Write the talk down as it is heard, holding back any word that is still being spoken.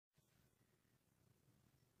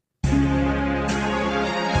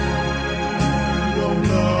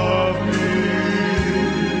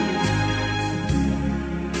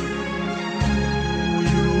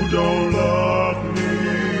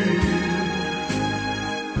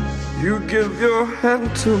You give your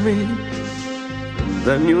hand to me,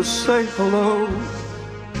 then you say hello,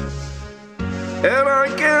 and I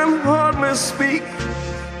can hardly speak.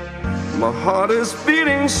 My heart is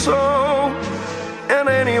beating so, and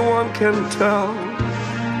anyone can tell.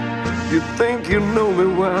 You think you know me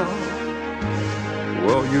well,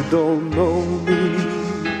 well, you don't know me.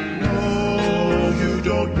 No, you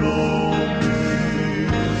don't know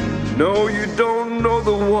me. No, you don't know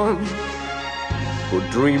the one who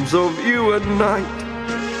dreams of you at night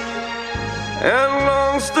and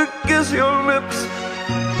longs to kiss your lips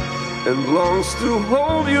and longs to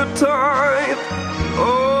hold you tight.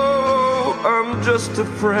 Oh, I'm just a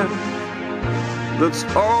friend, that's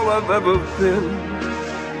all I've ever been,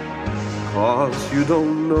 'cause you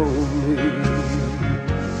don't know me.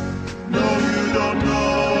 No, you don't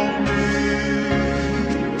know me.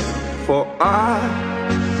 For I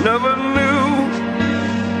never knew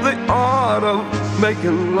the art of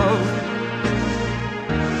making love,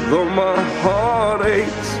 though my heart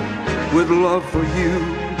aches with love for you.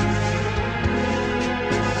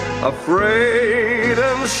 Afraid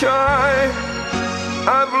and shy,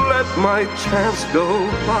 I've let my chance go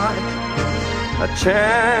by, a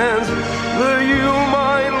chance that you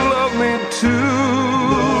might love me too.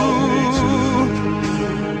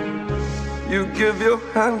 You give your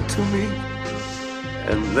hand to me,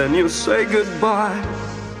 and then you say goodbye.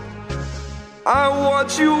 I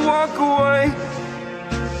watch you walk away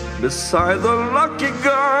beside the lucky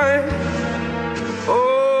guy.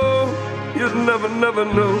 Oh, you'd never, never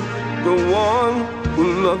know the one who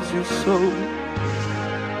loves you so.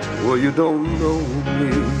 Well, you don't know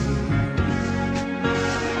me.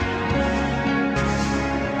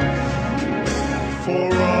 For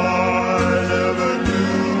I never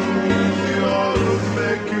knew the art of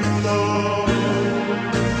making love,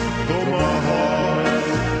 though my heart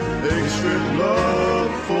aches with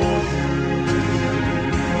love for you.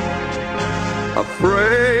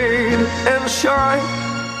 Afraid and shy,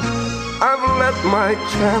 I've let my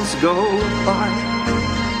chance go by,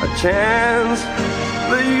 a chance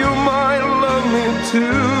that you might love me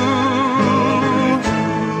too.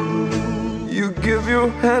 You give your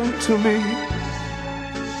hand to me,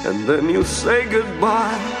 and then you say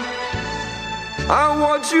goodbye. I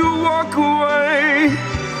watch you walk away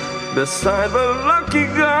beside the lucky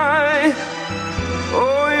guy.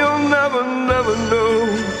 Oh, you'll never, never know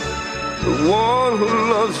the one who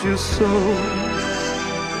loves you so.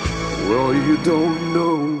 Well, you don't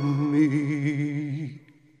know me.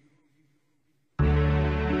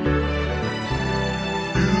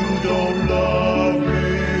 You don't love